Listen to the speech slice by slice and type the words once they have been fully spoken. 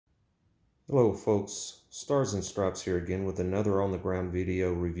Hello folks, Stars and Stripes here again with another on the ground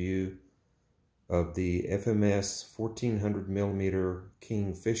video review of the FMS 1400mm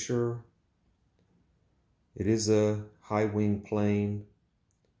Kingfisher. It is a high wing plane,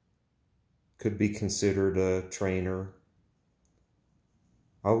 could be considered a trainer.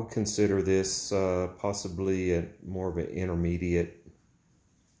 I would consider this possibly more of an intermediate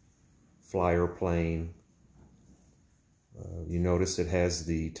flyer plane. You notice it has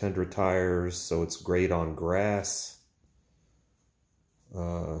the Tundra tires, so it's great on grass.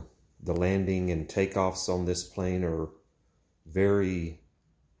 The landing and takeoffs on this plane are very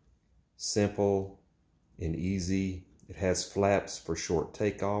simple and easy. It has flaps for short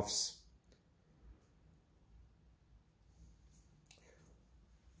takeoffs.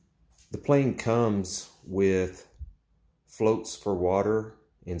 The plane comes with floats for water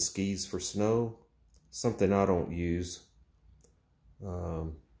and skis for snow, something I don't use.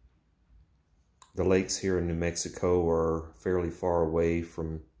 The lakes here in New Mexico are fairly far away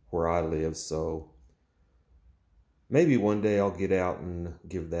from where I live, so maybe one day I'll get out and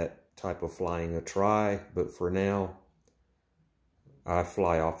give that type of flying a try, but for now I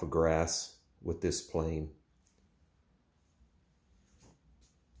fly off of grass with this plane.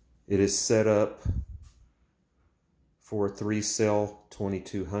 It is set up for a 3-cell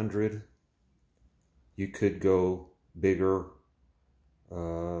 2200. You could go bigger.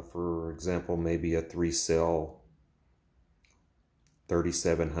 For example, maybe a 3-cell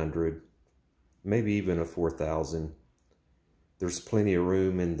 3700, maybe even a 4000. There's plenty of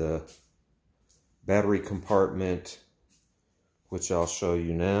room in the battery compartment, which I'll show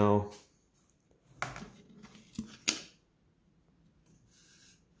you now.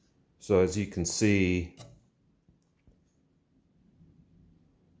 So as you can see,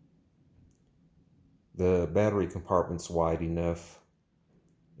 the battery compartment's wide enough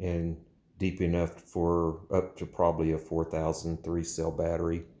and deep enough for up to probably a 4000 3-cell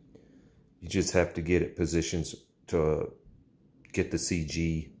battery. You just have to get it positioned to get the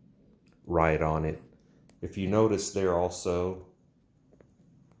CG right on it. If you notice there also,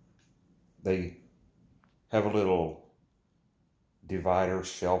 they have a little divider,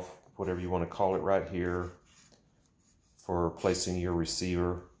 shelf, whatever you want to call it, right here for placing your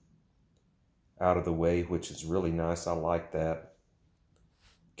receiver out of the way, which is really nice. I like that.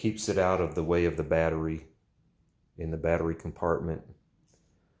 Keeps it out of the way of the battery in the battery compartment.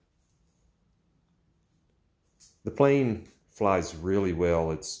 The plane flies really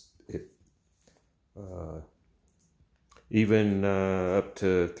well. Even up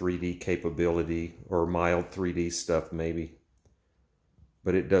to 3D capability, or mild 3D stuff maybe,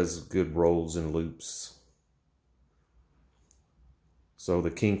 but it does good rolls and loops. So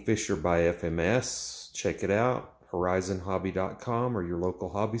the Kingfisher by FMS, check it out. HorizonHobby.com or your local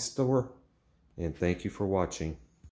hobby store. And thank you for watching.